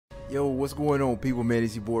Yo, what's going on, people, man?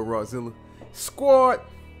 It's your boy Rockzilla Squad.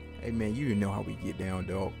 Hey, man, you know how we get down,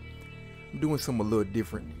 dog. I'm doing something a little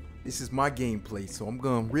different. This is my gameplay, so I'm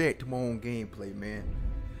gonna react to my own gameplay, man.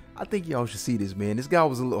 I think y'all should see this, man. This guy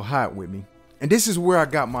was a little hot with me, and this is where I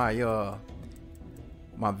got my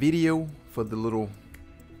my video for the little,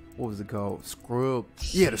 what was it called? Scrub.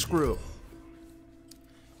 Yeah, the scrub.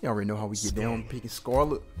 You already know how we get down picking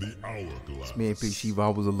Skarlet. This man picked Shiva. I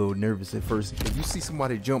was a little nervous at first. If you see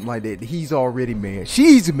somebody jump like that, he's already mad.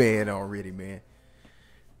 She's mad already, man.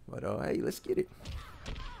 But hey, let's get it.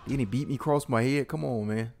 Then he beat me across my head. Come on,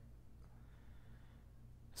 man.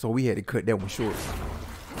 So we had to cut that one short.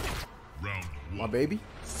 My baby.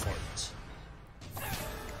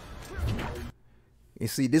 And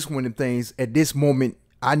see, this one of the things, at this moment,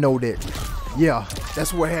 I know that, yeah,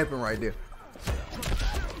 that's what happened right there.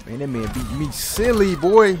 Man, that man beat me silly,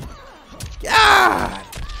 boy. God,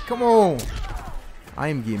 come on.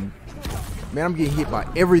 I'm getting hit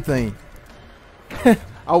by everything.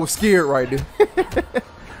 I was scared right there.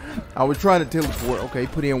 I was trying to teleport. Okay,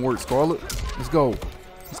 put in work, Skarlet. Let's go.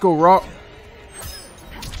 Let's go, Rock.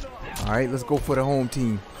 All right, let's go for the home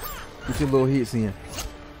team. Get your little hits in.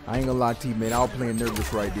 I ain't gonna lie to you, man. I was playing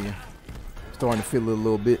nervous right there. Starting to feel it a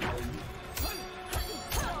little bit.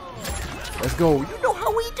 Let's go. You know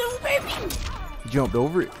how we do, baby. Jumped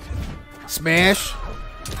over it. Smash.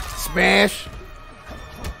 Smash.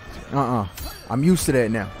 I'm used to that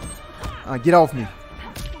now. Get off me.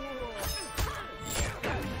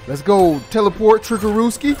 Let's go. Teleport,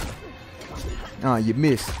 Trickarooski. You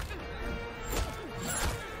missed.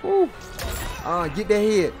 Woo. Get that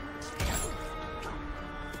head.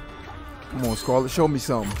 Come on, Skarlet. Show me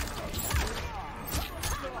something.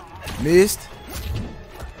 Missed.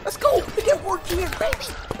 Let's go. Put that work in, baby.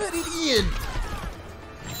 Put it in.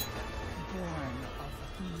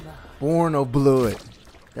 Born of blood.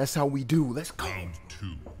 That's how we do. Let's go.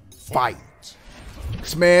 Fight.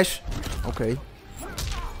 Smash. Okay.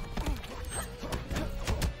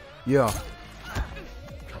 Yeah.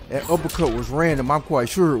 That uppercut was random. I'm quite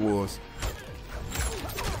sure it was.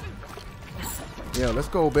 Yeah, let's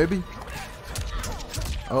go, baby.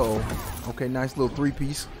 Uh-oh. Okay, nice little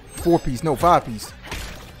 3-piece. 4-piece. No, 5-piece.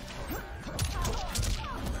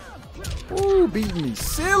 Ooh, beat me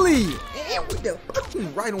silly. And with the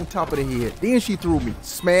right on top of the head. Then she threw me.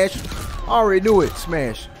 Smash. I already knew it.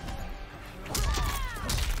 Smash.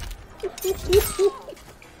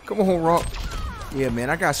 Come on, Rock. Yeah, man,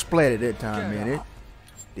 I got splattered that time, man.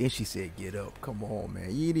 Then she said, get up. Come on,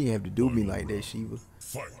 man. You didn't have to do me like that, Shiva.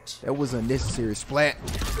 That was unnecessary splat.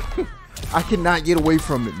 I cannot get away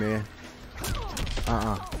from it, man.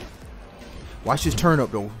 Watch this turn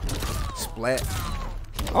up, though. Splat.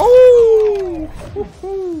 Oh!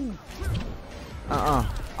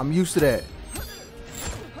 I'm used to that.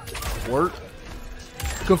 Work.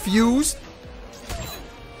 Confused.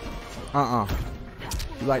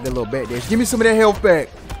 You like that little back dash. Give me some of that health back.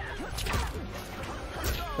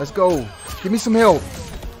 Let's go. Give me some health.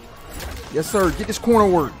 Yes, sir. Get this corner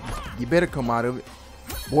work. You better come out of it.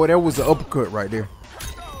 Boy, that was the uppercut right there.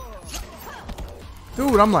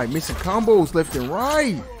 Dude, I'm like missing combos left and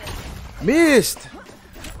right. Missed.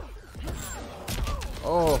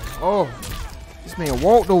 Oh. This man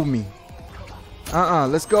walked over me.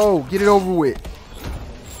 Let's go. Get it over with.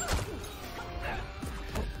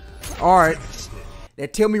 All right. Now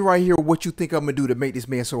tell me right here what you think I'm going to do to make this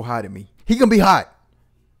man so hot at me. He going to be hot.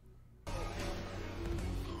 I'm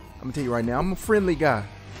going to tell you right now, I'm a friendly guy.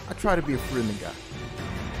 I try to be a friendly guy.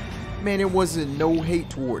 Man, there wasn't no hate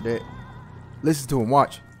toward that. Listen to him.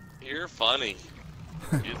 Watch. You're funny.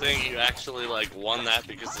 You think you actually like won that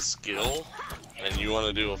because of skill? And you want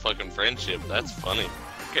to do a fucking friendship? That's funny.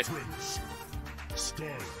 Okay.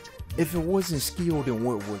 If it wasn't skill, then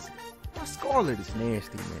what was it? My Skarlet is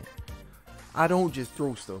nasty, man. I don't just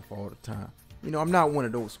throw stuff all the time. You know, I'm not one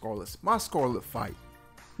of those Skarlets. My Skarlet fight.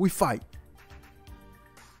 We fight.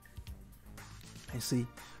 And see,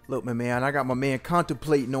 look, my man, I got my man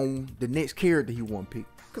contemplating on the next character he want to pick.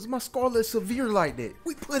 Because my Skarlet's severe like that.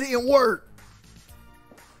 We put in work.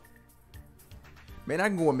 Man, I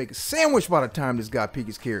can go and make a sandwich by the time this guy pick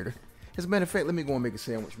his character. As a matter of fact, let me go and make a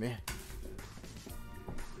sandwich, man.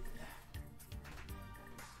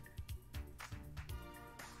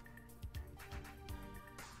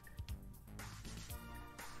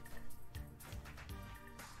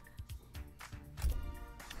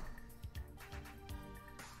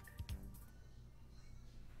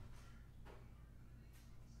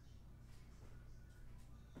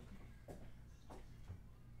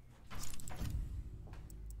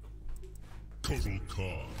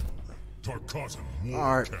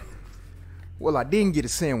 All right. Well, I didn't get a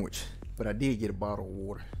sandwich, but I did get a bottle of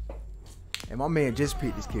water. And my man just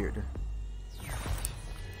picked this character.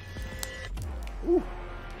 Ooh.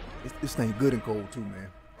 This thing good and cold too, man.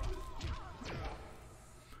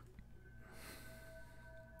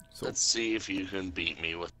 So, let's see if you can beat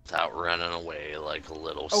me without running away like a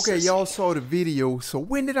little okay, sissy. y'all saw the video. So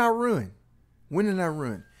when did I run? When did I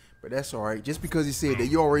run? But that's all right. Just because he said that,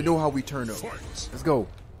 you already know how we turn up. Let's go.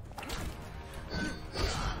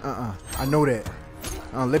 I know that.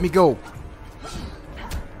 Let me go.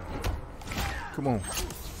 Come on.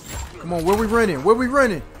 Come on. Where we running? Where we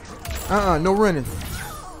running? No running.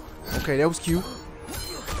 Okay, that was cute.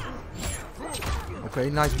 Okay,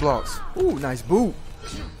 nice blocks. Ooh, nice boot.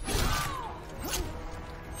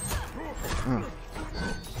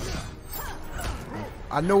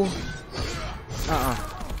 I know.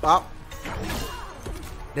 Bop.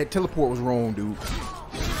 That teleport was wrong, dude.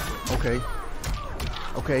 Okay.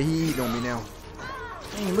 Okay, he eating on me now.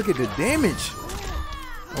 Dang, look at the damage.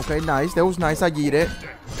 Okay, nice. That was nice. I give you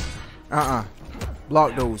that.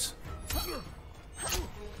 Block those.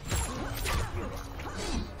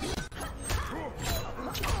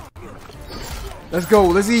 Let's go.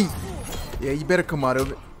 Let's eat. Yeah, you better come out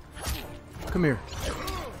of it. Come here.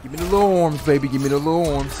 Give me the little arms, baby. Give me the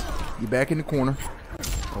little arms. You back in the corner.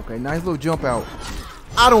 Okay, nice little jump out.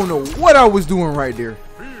 I don't know what I was doing right there.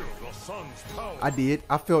 I did.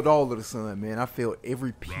 I felt all of the sun, man. I felt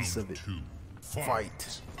every piece of it.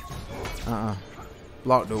 Fight.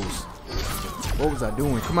 Block those. What was I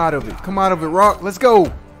doing? Come out of it. Come out of it, Rock. Let's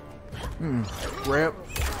go. Grab.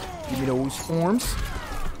 Give me those arms.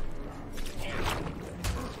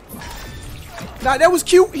 Nah, that was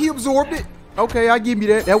cute. He absorbed it. Okay, I give you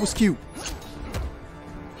that. That was cute.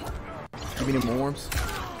 Give me them arms.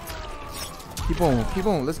 Keep on. Keep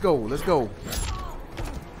on. Let's go. Let's go.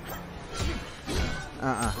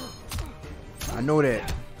 I know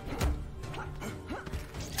that.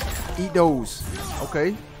 Eat those.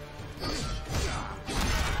 Okay.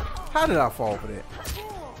 How did I fall for that?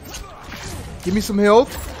 Give me some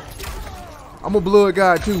health. I'm a blood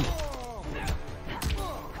guy too.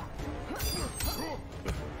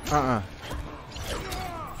 You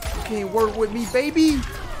can't work with me, baby.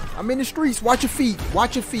 I'm in the streets. Watch your feet.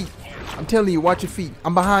 Watch your feet. I'm telling you, watch your feet.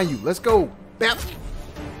 I'm behind you. Let's go. Bap.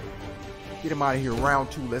 Get him out of here. Round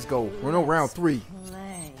 2. Let's go. We're no round 3.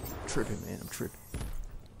 I'm tripping, man. I'm tripping.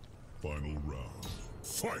 Final round.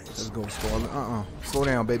 Fight. Let's go, Skarlet. Slow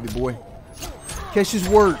down, baby boy. Catch his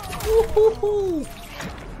word.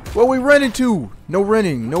 What we running to? No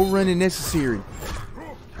running. No running necessary.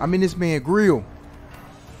 I'm in this man grill.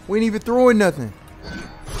 We ain't even throwing nothing.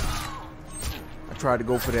 I tried to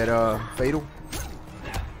go for that fatal.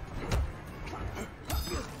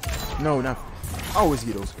 No, not. I always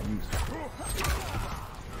get those confused.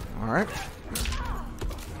 Alright.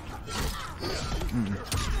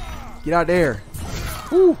 Get out there.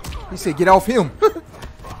 Woo. He said get off him.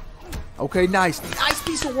 Okay, nice. Nice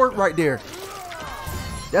piece of work right there.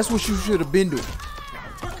 That's what you should have been doing.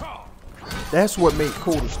 That's what made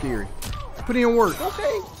Koda scary. Put in work.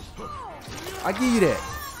 Okay. I give you that.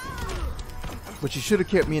 But you should have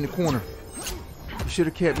kept me in the corner. You should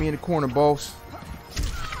have kept me in the corner, boss.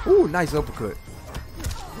 Ooh, nice uppercut.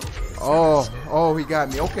 Oh, he got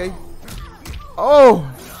me. Okay. Oh.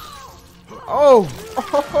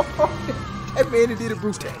 That man did it,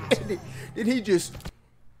 Bruce. Did he just?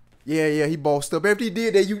 Yeah, he bossed up. After he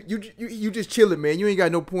did that, you just chilling, man. You ain't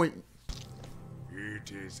got no point.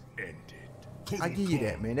 It is ended. I give you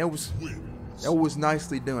that, man. That was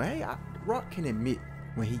nicely done. Hey, Rock can admit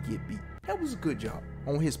when he get beat. That was a good job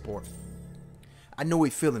on his part. I know he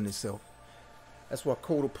feeling himself. That's why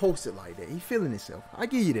Koda posted like that. He feeling himself. I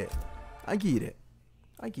give you that. I give you that.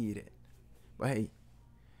 I give you that. But hey,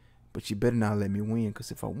 you better not let me win,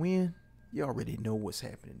 because if I win, you already know what's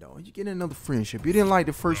happening, dog. You get another friendship. You didn't like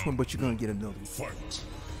the first one, but you're gonna get another one. Fight.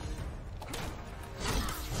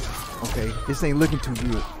 Okay, this ain't looking too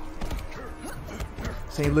good.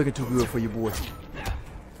 This ain't looking too good for your boy.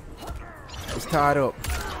 It's tied up.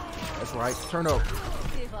 That's right. Turn up.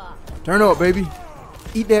 Turn up, baby.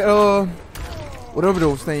 Eat that, whatever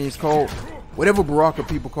those things called. Whatever Baraka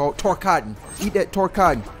people call it. Torcotton. Eat that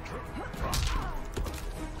Torcotton.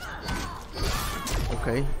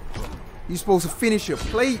 Okay. You supposed to finish your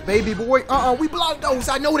plate, baby boy. We blocked those.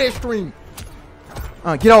 I know that stream.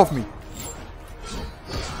 Get off me.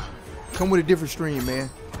 Come with a different stream, man.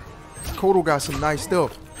 Kodo got some nice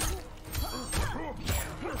stuff.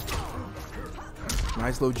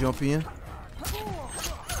 Nice little jump in.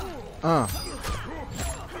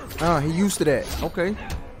 He used to that. Okay.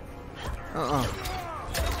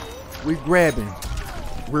 We grabbing.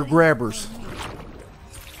 We're grabbers.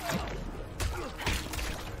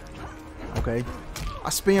 Okay. I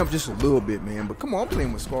spam just a little bit, man. But come on, I'm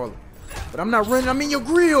playing with Skarlet. But I'm not running. I'm in your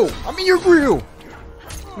grill. I'm in your grill.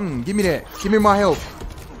 Give me that. Give me my health.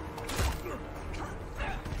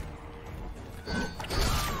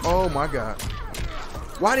 Oh my God.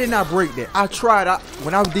 Why didn't I break that? I tried.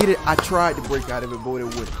 When I did it, I tried to break out of it, boy, it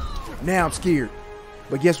wouldn't. Now I'm scared.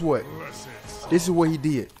 But guess what? This is what he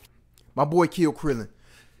did. My boy killed Krillin.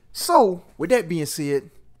 So, with that being said,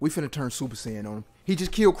 we finna turn Super Saiyan on him. He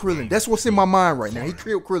just killed Krillin. That's what's in my mind right now. He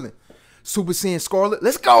killed Krillin. Super Saiyan Skarlet.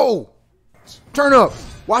 Let's go. Turn up.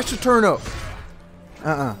 Watch the turn up.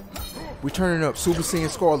 We turning up. Super Saiyan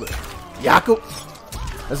Skarlet. Jakob.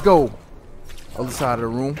 Let's go. Other side of the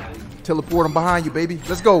room. Teleport him behind you, baby.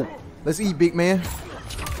 Let's go. Let's eat, big man.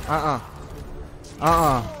 Bam.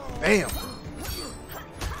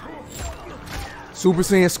 Super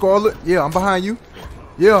Saiyan Skarlet. Yeah, I'm behind you.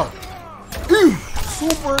 Yeah.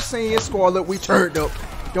 Super Saiyan Skarlet. We turned up.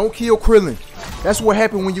 Don't kill Krillin. That's what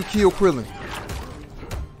happened when you kill Krillin.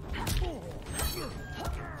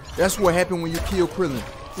 That's what happened when you kill Krillin.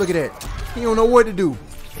 Look at that. He don't know what to do.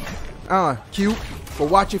 Cute. But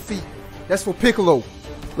watch your feet. That's for Piccolo.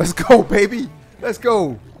 Let's go, baby. Let's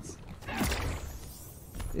go.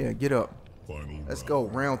 Yeah, get up. Let's go.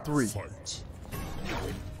 Round 3.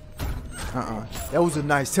 That was a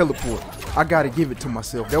nice teleport. I gotta give it to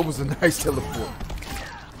myself. That was a nice teleport.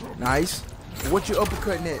 Nice. What you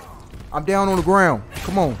uppercutting at? I'm down on the ground.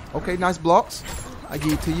 Come on. Okay, nice blocks. I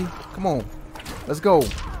give it to you. Come on. Let's go.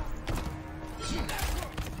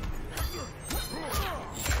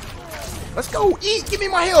 Let's go. Eat. Give me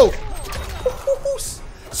my health.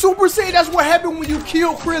 Super Saiyan, that's what happened when you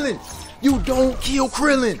kill Krillin. You don't kill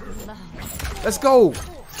Krillin. Let's go.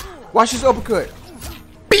 Watch this uppercut.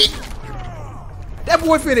 Beat. That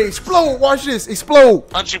boy finna explode. Watch this. Explode.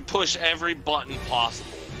 Why don't you push every button possible?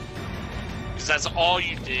 Because that's all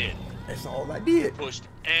you did. That's all I did. Pushed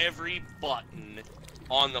every button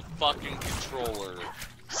on the fucking controller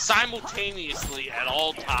simultaneously at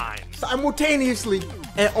all times. Simultaneously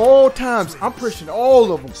at all times. I'm pushing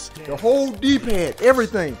all of them. The whole D-pad.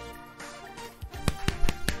 Everything.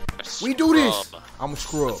 We do this. I'm a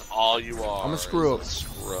scrub. That's all you are. I'm a scrub.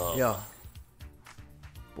 Yeah.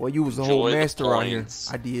 Boy, you was the whole master out here.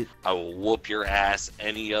 I did. I will whoop your ass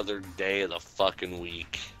any other day of the fucking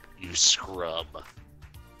week. You scrub.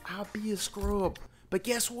 I'll be a scrub. But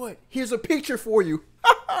guess what? Here's a picture for you.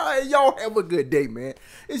 Y'all have a good day, man.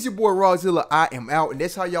 It's your boy Rawzilla. I am out, and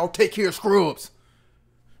that's how y'all take care of scrubs.